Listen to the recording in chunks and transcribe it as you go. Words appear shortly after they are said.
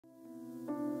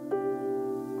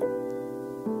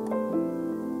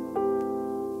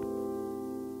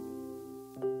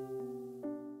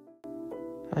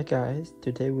Hi guys,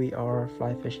 today we are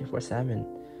fly fishing for salmon.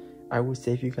 I will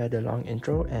save you guys the long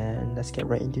intro and let's get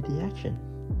right into the action.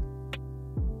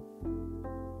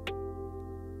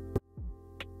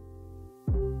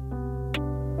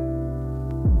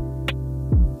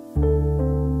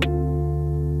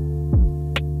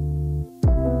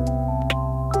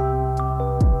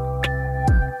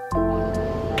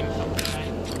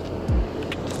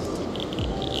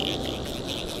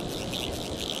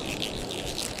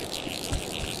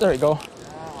 There we go.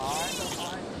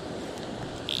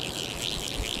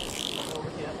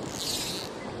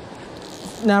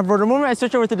 Now for the moment I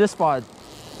switch over to this spot. Is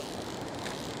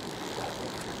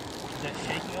it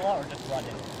shaking a lot or just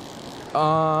running?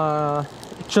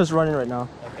 It's just running right now.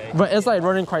 Okay. But it's like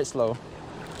running quite slow.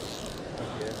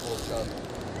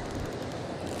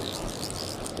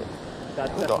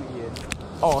 That's definitely Ian.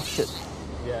 Oh shit.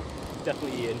 Yeah,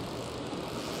 definitely Ian.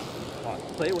 Come on,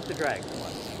 play it with the drag. Come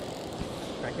on.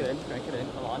 Crank it in,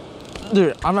 come on.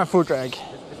 Dude, I'm at full drag.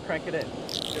 Just crank it in.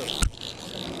 Do it.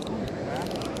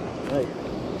 Right.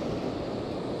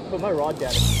 Put my rod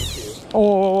down if you need to.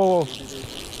 Oh.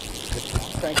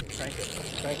 Just crank it.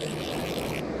 Crank it.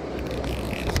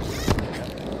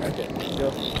 Go.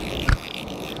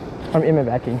 I'm in my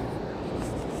backing.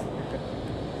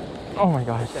 Oh my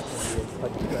gosh.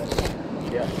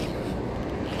 Yeah.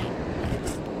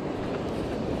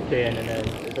 Okay, and then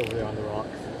it's over there on the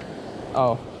rocks.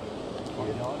 Oh.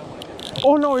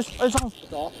 Oh no, it's off.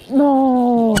 It's off?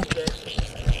 No.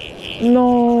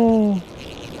 No.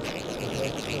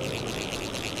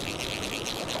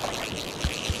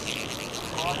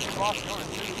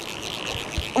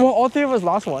 Well, all three of us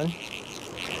lost one.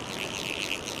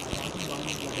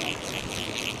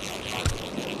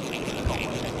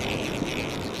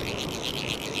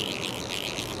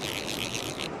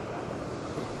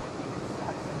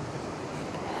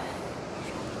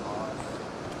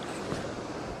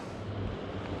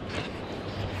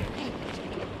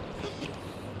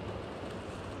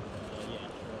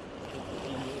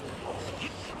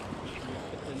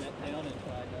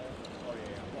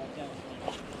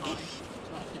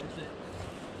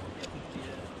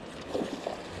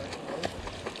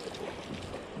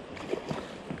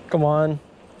 Come on.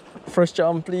 First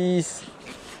jump, please.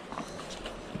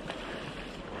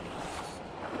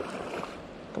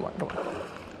 Come on.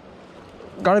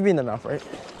 Gotta be in the mouth, right?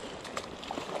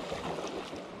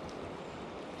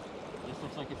 This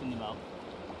looks like it's in the mouth.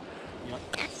 Yep.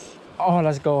 Oh,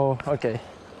 let's go. Okay.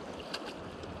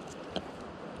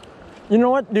 You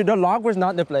know what? Dude, the log was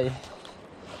not the play.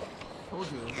 Told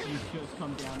you, you just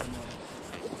come down and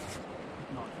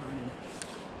not turning.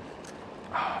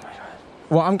 Oh my god.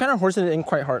 Well, I'm kind of horsing it in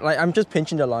quite hard. Like, I'm just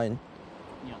pinching the line.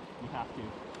 Yeah, you have to.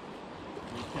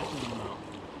 It's definitely in the mouth.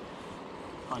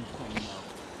 100% in the mouth.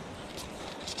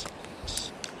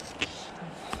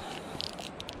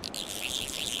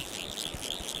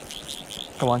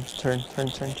 Come on, turn.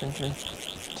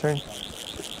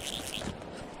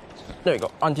 There you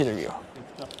go, onto the reel. Good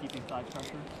stuff, keeping side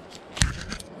pressure.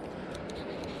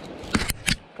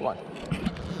 Come on.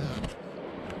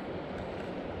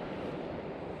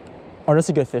 Oh, that's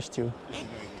a good fish too. This is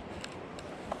very good.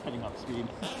 Heading up speed.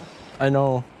 I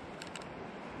know.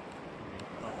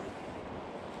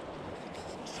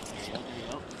 There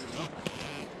you go.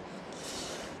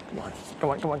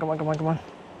 Come on.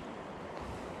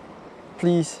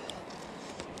 Please.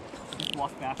 Just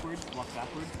walk backwards.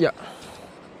 Yeah.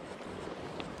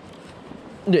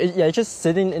 Yeah, it's just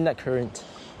sitting in that current.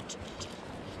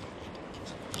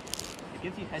 It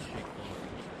gives you head shake.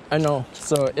 I know,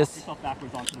 so Walk it's... yourself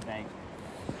backwards onto the bank.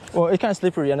 Well, it's kind of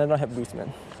slippery and I don't have boots,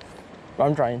 man. But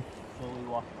I'm trying. Slowly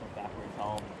walk yourself backwards.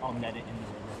 I'll net it in the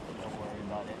river, so don't worry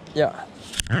about it. Yeah.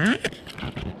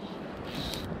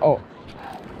 Oh.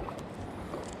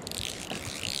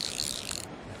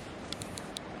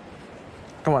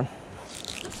 Come on.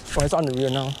 Oh, it's on the rear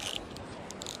now.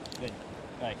 Good.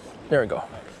 Nice. There we go. Nice.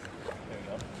 There we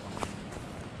go.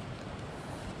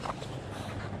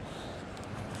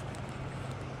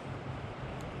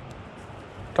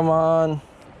 Come on.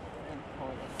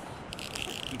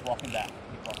 Keep walking back. No.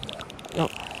 Keep walking back. Yep.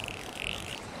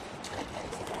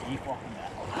 Keep walking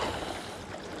back.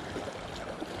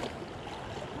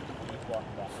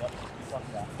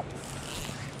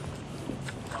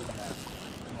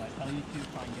 Do I tell you to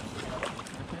try and get a little bit of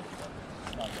surface?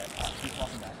 Not yet. Keep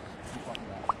walking back.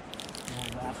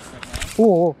 Little wrap right now.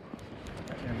 Whoa.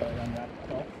 Right there, go unwrap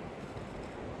yourself.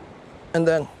 And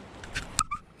then.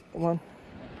 Come on.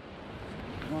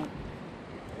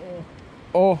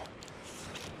 Oh. That's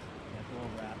a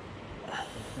little wrap.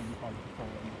 It's going to be hard to pull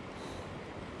in.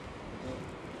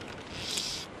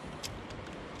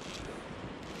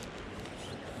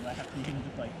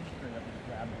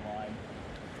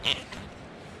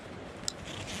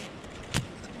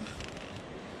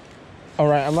 All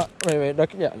right, I'm not. Wait,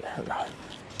 look, yeah.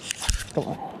 Come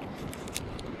on.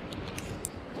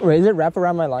 Wait, is it wrap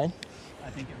around my line?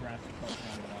 I think it wraps itself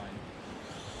around the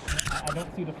line. I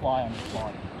don't see the fly on the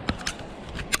spot.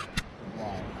 The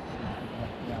fly is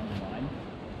around the line.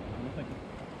 It looks like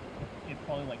it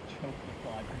probably like choked the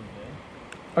fly pretty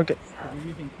good. Okay. So we're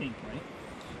using pink,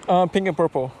 right? Pink and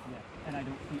purple. Yeah. And I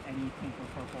don't see any pink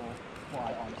or purple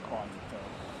fly on its body, so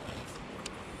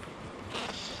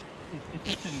it's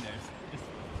just sitting there.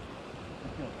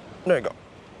 Let's go. There you go.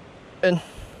 In.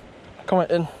 Come on,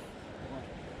 in. Alright,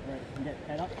 you get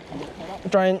head up. You get head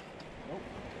up. Try and. Nope.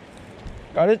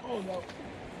 Got it? Oh no.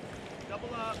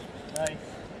 Double up. Nice.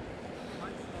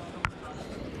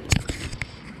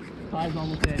 Tide's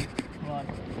almost in. Come on.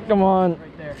 Come on.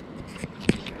 Right there.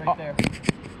 Right there.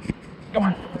 Come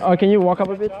on. Oh, can you walk up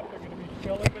a bit? They're going to be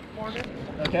chilling this morning.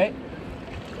 Okay.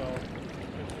 So,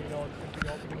 you know, it's going to be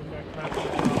open in the next half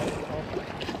an hour.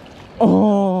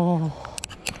 Oh.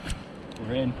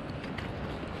 We're in.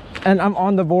 And I'm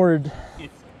on the board.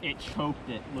 It choked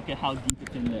it. Look at how deep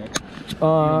it's in there.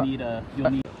 Uh, You'll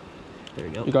need. There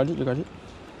we go. You got it? You got it?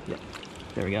 Yeah.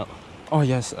 There we go. Oh,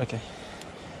 yes. Okay.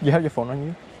 You have your phone on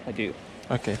you? I do.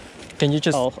 Okay. Can you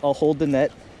just... I'll hold the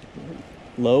net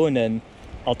low and then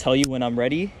I'll tell you when I'm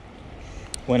ready.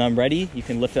 When I'm ready, you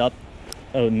can lift up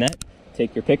a net,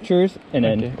 take your pictures, and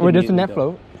then... Okay. Wait, does the net go.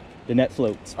 float? The net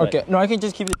floats. But Okay. No, I can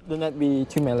just keep the net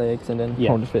between my legs and then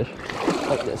hold the fish.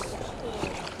 Like this.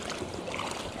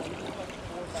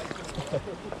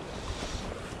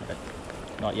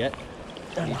 not yet.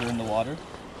 These are in the water.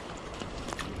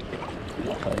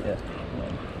 I'll tell you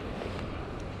when.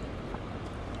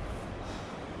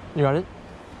 You got it?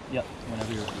 Yep,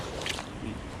 whenever you're ready.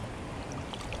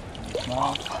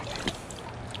 Small.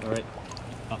 Alright.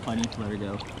 Honey, let her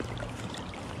go.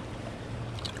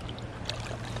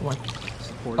 Come on.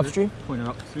 Support Upstream? her. Point her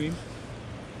upstream.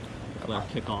 Let her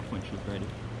kick off when she's ready.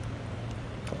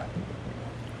 Come on.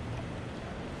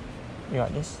 You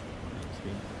got this?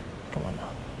 Upstream. Come on now.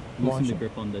 Loosen the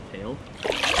grip on the tail.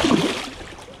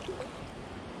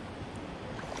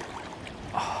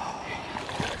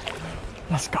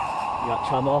 Let's go. You got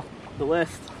chum off the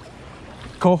list.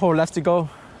 Coho, let's go.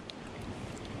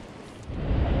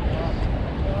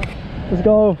 Let's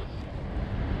go.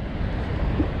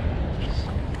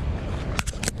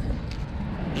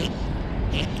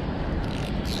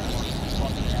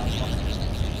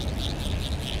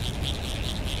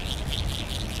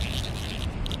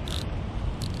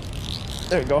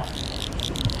 There we go.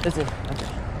 That's it. Okay.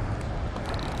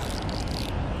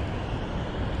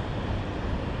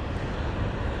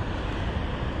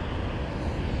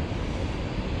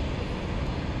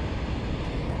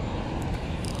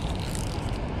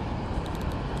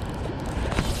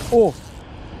 Oh.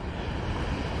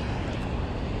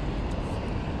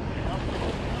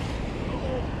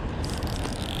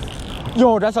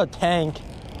 Yo, that's a tank.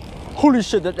 Holy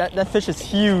shit, that fish is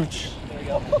huge. There we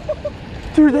go.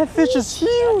 Dude, that fish is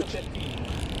huge.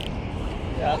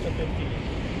 Yeah, that's a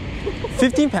 15.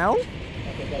 15 pounds? Okay,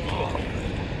 that's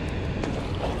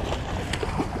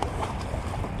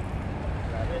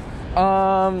a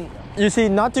 15. You see,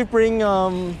 not to bring,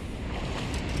 not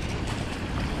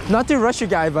to rush you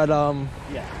guys, but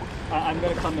Yeah, I'm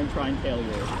gonna come and try and tail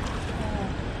yours.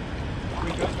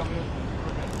 We good?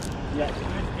 Yeah. It's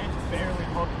barely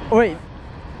hooked. wait,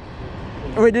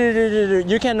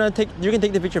 you can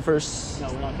take the picture first. No,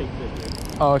 we're not taking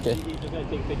pictures. Oh, okay. You're just gonna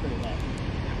take a picture of that.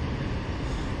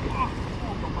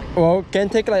 Well, can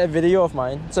take like a video of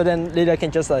mine, so then later I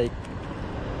can just like.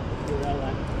 We're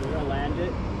gonna land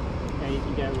it, and you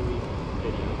can get a release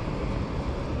video.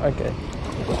 Okay.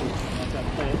 Once I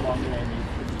play it longer, and you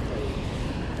can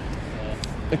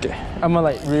play. Okay. I'm gonna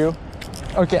like reel.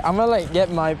 Okay, I'm gonna like get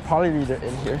my poly reader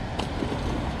in here.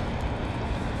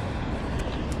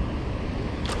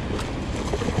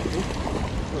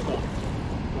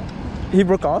 He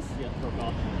broke off? Yeah, broke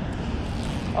off.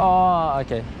 Oh,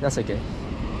 okay. That's okay.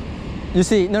 You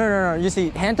see, no. You see,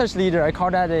 hand touch leader, I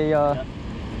call that a, Yeah.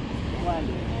 Land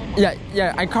it.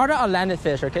 yeah, I call that a landed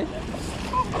fish, okay?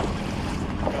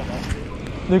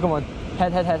 No, come on.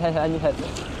 Head, I need head.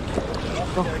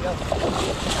 Go. There we go.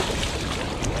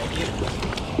 Thank you.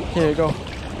 Here you go.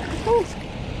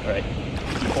 Alright,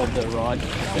 hold the rod.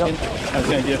 Yep. I was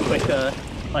gonna do a quick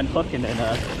unhook and then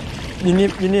You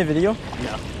need a video?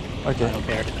 no, Okay. I don't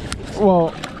care.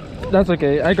 Well, that's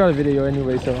okay. I got a video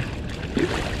anyway, so.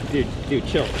 Dude,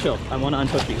 chill. I wanna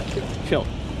unhook you. Chill.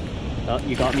 Oh,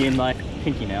 you got me in my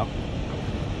pinky now.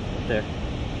 There.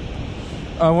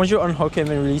 Once you unhook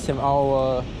him and release him,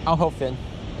 I'll help Finn.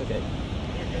 Okay.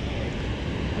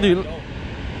 Dude,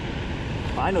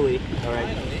 Finally.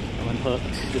 Alright.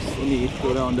 Unhooked. Just let me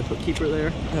go down the hook keeper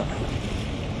there. Yeah.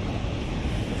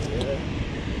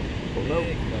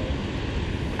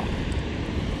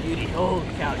 Beauty. Oh,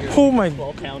 count here. Oh my.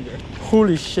 12 pounder.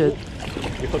 Holy shit.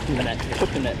 You're hooked in the net. You're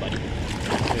hooked in the net, buddy.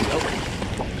 There you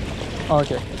go.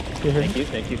 Okay. You hear me?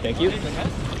 Thank you.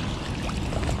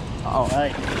 Oh.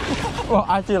 Alright. Well,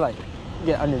 I feel like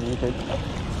get underneath it.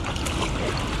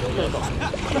 There you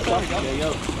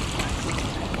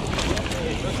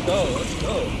go. Let's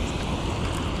go.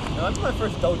 No, that's my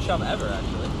first doe chum ever,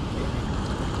 actually.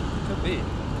 Could be.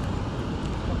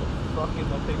 Fucking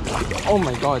okay. Oh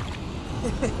my god.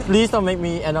 Please don't make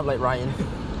me end up like Ryan.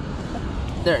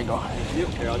 There you go. Here,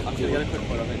 I'm gonna get a quick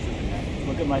photo of it.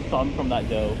 Look at my thumb from that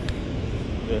doe.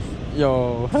 Just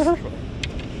Yo.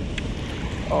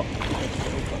 Oh.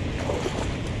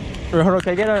 Wait, hold on,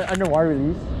 can I get an underwater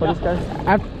release for this guy?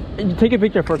 You take a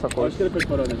picture first, of course. Let's get a quick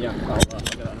photo and then I'll get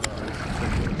it.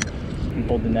 you can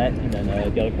hold the net, and then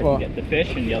the other person gets the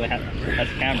fish, and the other has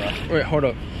the camera. Wait, hold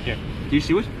up. Here. Do you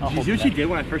see what? I'll Did you see hold what she that. did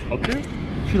when I first hooked her?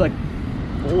 She like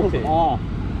pulled off.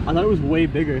 I thought it was way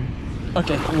bigger.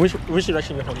 Okay, which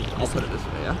direction you holding? I'll put it this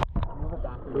way, yeah. Move it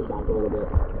back a little bit.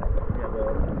 Yeah,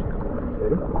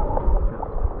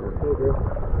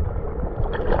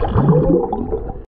 ready?